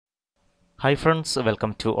Hi friends,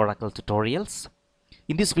 welcome to Oracle Tutorials.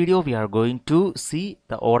 In this video we are going to see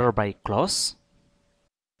the order by clause.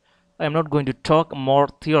 I am not going to talk more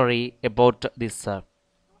theory about this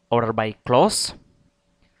order by clause.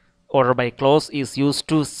 Order by clause is used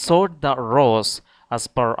to sort the rows as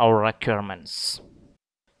per our requirements.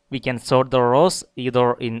 We can sort the rows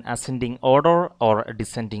either in ascending order or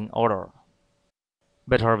descending order.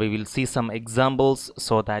 Better we will see some examples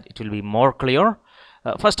so that it will be more clear.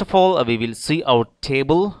 First of all, we will see our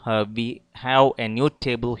table. We have a new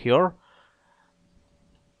table here.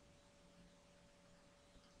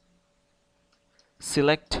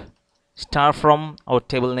 Select star from our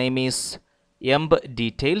table name is emb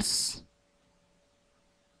details.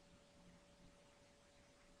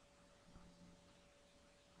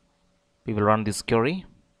 We will run this query.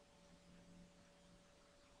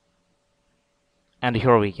 And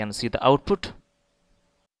here we can see the output.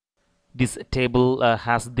 This table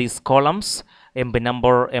has these columns: emb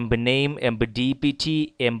number, emb name, emb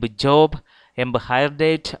dpt, emb job, emb hire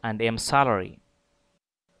date, and emb salary.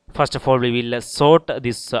 First of all, we will sort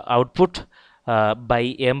this output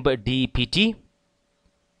by emb dpt,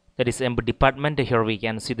 that is emb department. Here we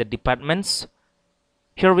can see the departments.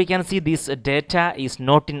 Here we can see this data is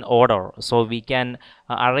not in order, so we can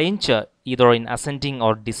arrange either in ascending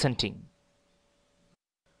or descending.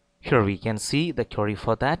 Here we can see the query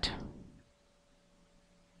for that.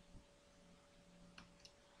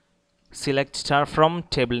 Select star from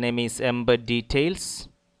table name is emb details.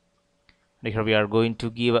 And here we are going to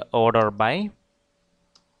give order by.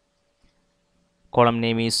 Column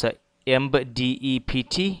name is emb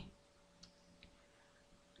dept.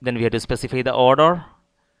 Then we have to specify the order,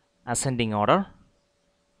 ascending order.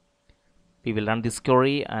 We will run this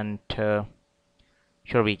query, and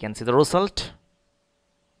here we can see the result.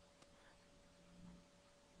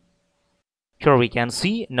 Here we can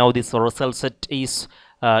see now this result set is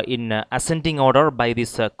in ascending order by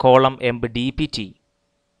this column emb dpt.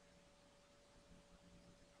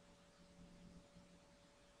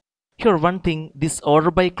 Here one thing, this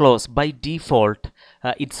order by clause by default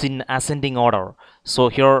it's in ascending order, so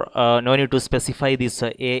here no need to specify this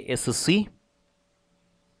ASC.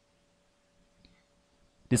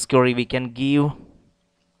 This query we can give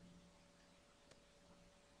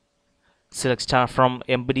select star from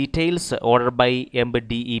emb details, order by emb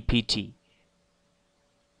dept.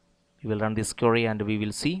 We will run this query and we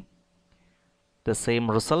will see the same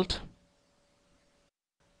result.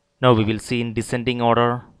 Now we will see in descending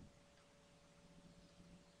order.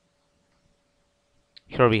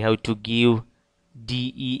 Here we have to give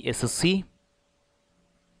DESC,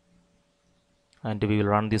 and we will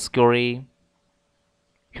run this query.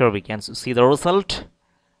 Here we can see the result.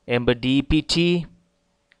 emb dpt,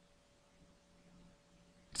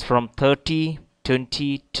 it's from 30,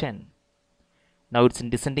 20, 10. Now it's in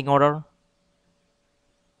descending order.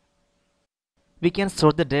 We can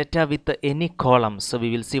sort the data with any column, so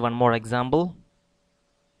we will see one more example.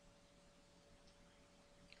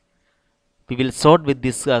 We will sort with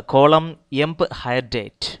this column emb hire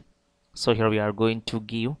date. So here we are going to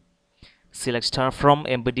give select star from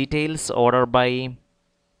emb details, order by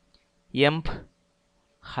emb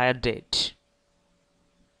hire date.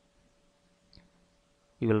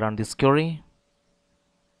 We will run this query,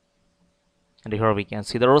 and here we can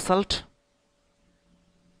see the result.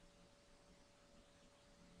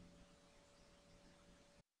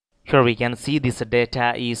 Here we can see this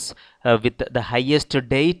data is with the highest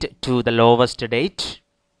date to the lowest date.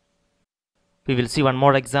 We will see one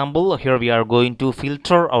more example. Here we are going to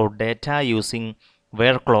filter our data using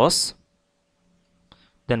where clause.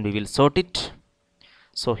 Then we will sort it.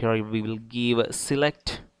 So here we will give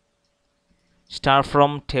select star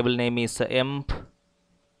from table name is emb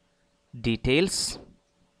details.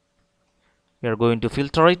 We are going to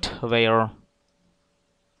filter it where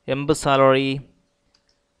emb salary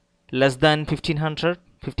less than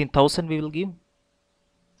 15,000 we will give.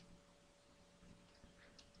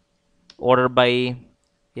 Order by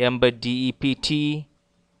emb dept,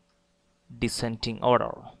 descending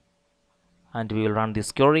order, and we will run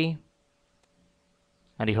this query,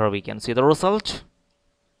 and here we can see the result.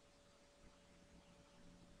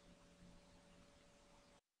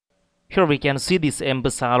 Here we can see this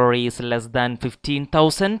emb salary is less than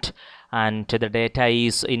 15,000, and the data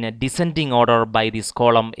is in a descending order by this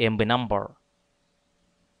column emb number.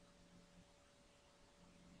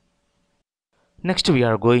 Next we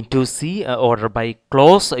are going to see order by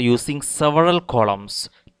clause using several columns,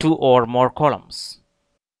 2 or more columns.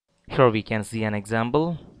 Here we can see an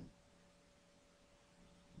example.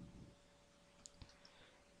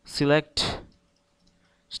 Select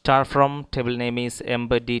star from table name is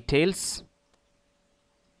emb details,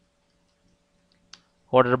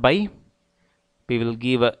 Order by, we will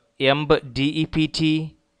give emb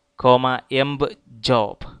dept, comma emb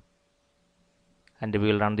job, and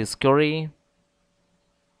we will run this query,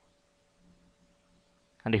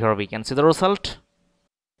 and here we can see the result.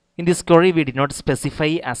 In this query, we did not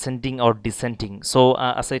specify ascending or descending. So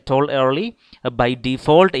as I told earlier, by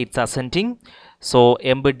default it's ascending. So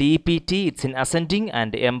emb dept it's in ascending,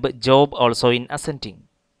 and emb job also in ascending.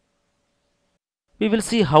 We will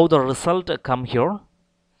see how the result come here.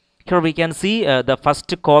 Here we can see the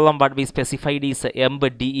first column what we specified is emb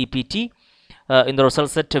dept. In the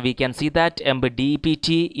result set, we can see that emb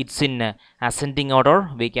dept it's in ascending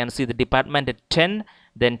order. We can see the department 10,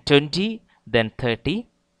 then 20, then 30.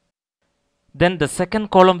 Then the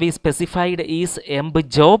second column we specified is emb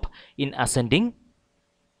job in ascending.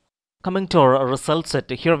 Coming to our result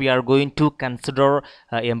set, here we are going to consider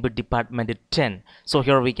emb department 10. So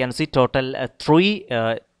here we can see total 3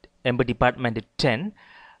 emb department 10.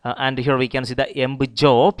 And here we can see the emb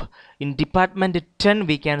job. In department 10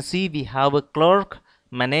 we can see we have a clerk,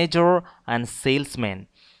 manager and salesman.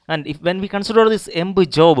 And when we consider this emb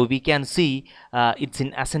job, we can see it's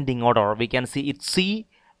in ascending order. We can see it's C,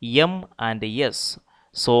 M and S.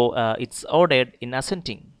 So it's ordered in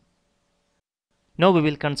ascending. Now we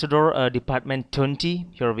will consider department 20.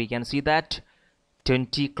 Here we can see that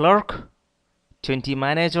 20 clerk, 20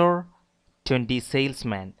 manager, 20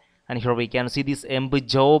 salesman. And here we can see this emb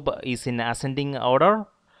job is in ascending order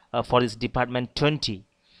for this department 20.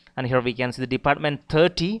 And here we can see the department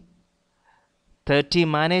 30, 30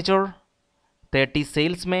 manager, 30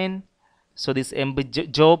 salesman. So this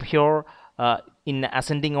emb job here in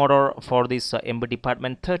ascending order for this emb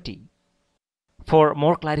department 30. For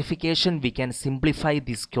more clarification, we can simplify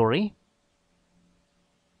this query.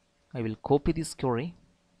 I will copy this query,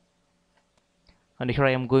 and here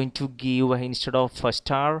I am going to give instead of a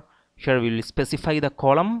star, here we will specify the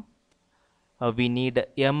column. We need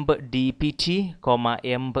emb dept, comma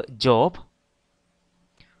emb job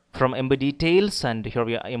from emb details, and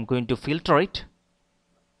here I am going to filter it,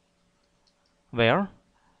 where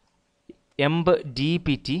emb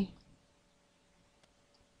dept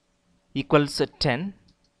equals 10,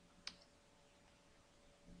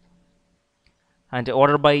 and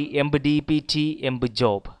order by emb dept emb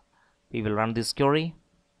job. We will run this query,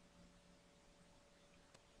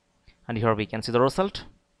 and here we can see the result.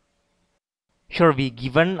 Here we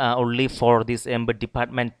given only for this emb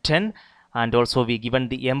department 10, and also we given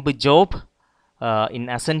the emb job in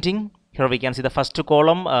ascending. Here we can see the first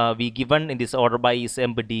column we given in this order by is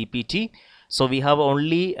emb dept. So we have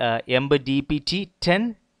only emb dept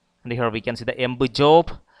 10, and here we can see the emb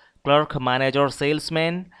job, clerk, manager,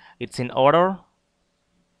 salesman. It's in order.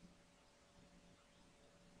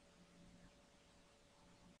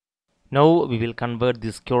 Now we will convert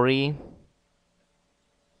this query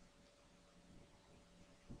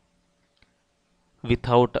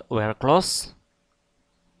without where clause,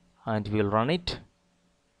 and we will run it.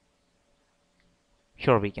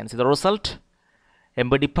 Here we can see the result.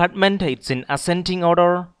 Emb department, it's in ascending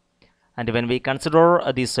order, and when we consider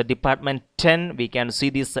this department 10, we can see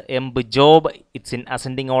this emb job, it's in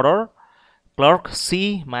ascending order, clerk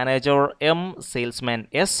C, manager M, salesman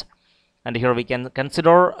S. And here we can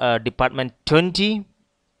consider department 20,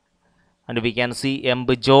 and we can see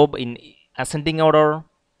emb job in ascending order.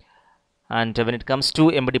 And when it comes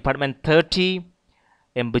to emb department 30,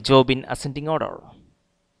 emb job in ascending order.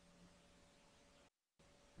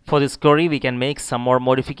 For this query, we can make some more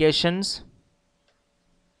modifications.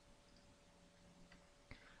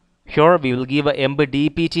 Here we will give a emb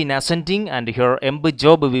dept in ascending, and here emb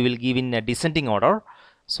job we will give in a descending order.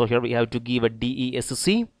 So here we have to give a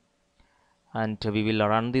DESC, and we will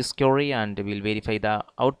run this query and we will verify the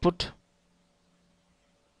output.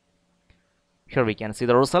 Here we can see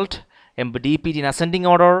the result. Emb dept in ascending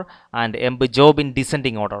order and emb job in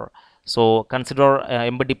descending order. So consider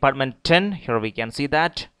emb department 10. Here we can see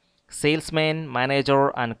that salesman, manager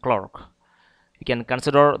and clerk. You can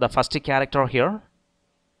consider the first character here.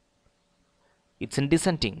 It's in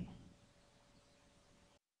descending.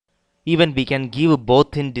 Even we can give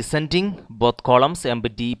both in descending, both columns, emb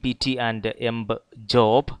dept and emb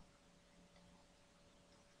job.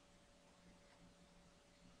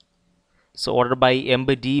 So order by emb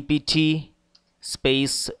dept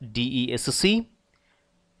space DESC,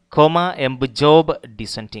 comma emb job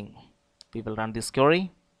descending. We will run this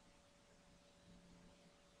query,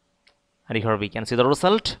 and here we can see the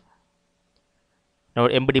result. Now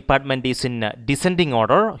emb department is in descending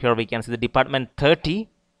order. Here we can see the department 30,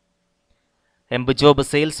 emb job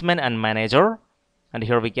salesman and manager, and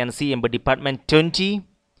here we can see emb department 20,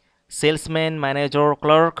 salesman, manager,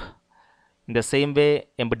 clerk. In the same way,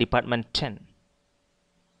 emb department 10.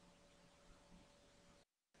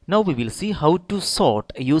 Now we will see how to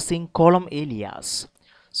sort using column alias.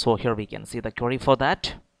 So here we can see the query for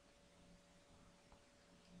that.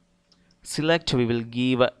 Select, we will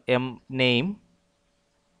give emb name,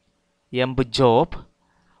 emb job,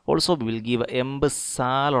 also we will give emb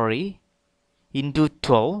salary into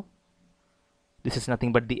 12. This is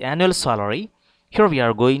nothing but the annual salary. Here we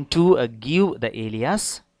are going to give the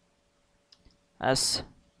alias as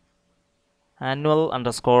annual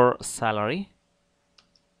underscore salary.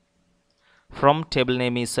 From table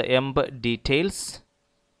name is emb details.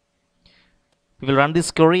 We will run this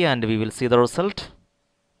query and we will see the result.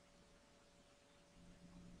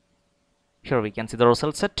 Here we can see the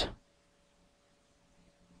result set.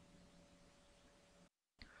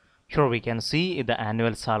 Here we can see the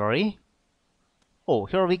annual salary. Oh,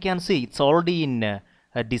 here we can see it's already in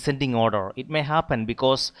a descending order. It may happen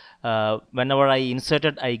because whenever I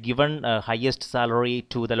inserted, I given highest salary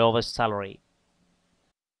to the lowest salary.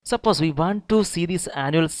 Suppose we want to see this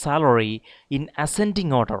annual salary in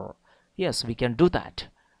ascending order. Yes, we can do that.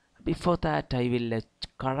 Before that, I will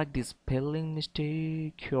correct this spelling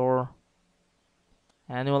mistake here.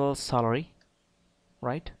 Annual salary,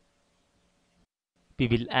 right? We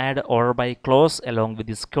will add order by clause along with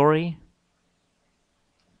this query.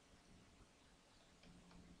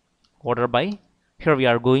 Order by. Here we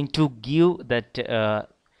are going to give that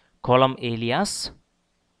column alias.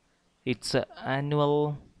 It's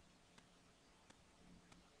annual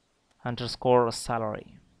underscore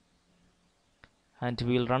salary. And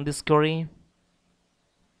we will run this query.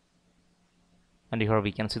 And here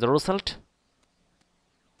we can see the result.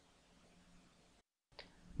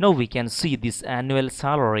 Now we can see this annual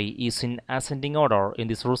salary is in ascending order in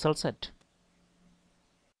this result set.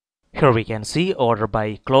 Here we can see order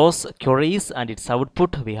by clause queries and its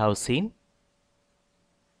output we have seen.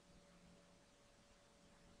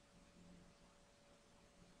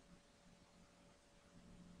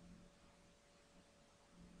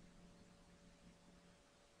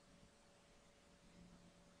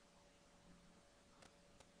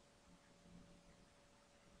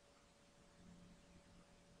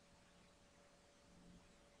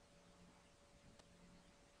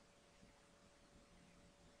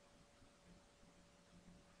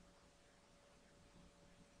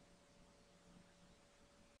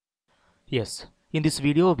 Yes, in this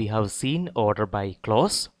video we have seen order by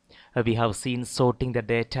clause. We have seen sorting the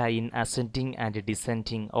data in ascending and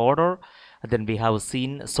descending order. Then we have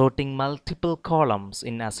seen sorting multiple columns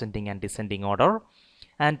in ascending and descending order.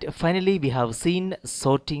 And finally we have seen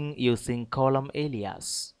sorting using column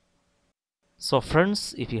alias. So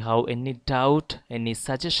friends, if you have any doubt, any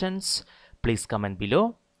suggestions, please comment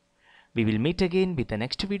below. We will meet again with the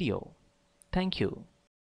next video. Thank you.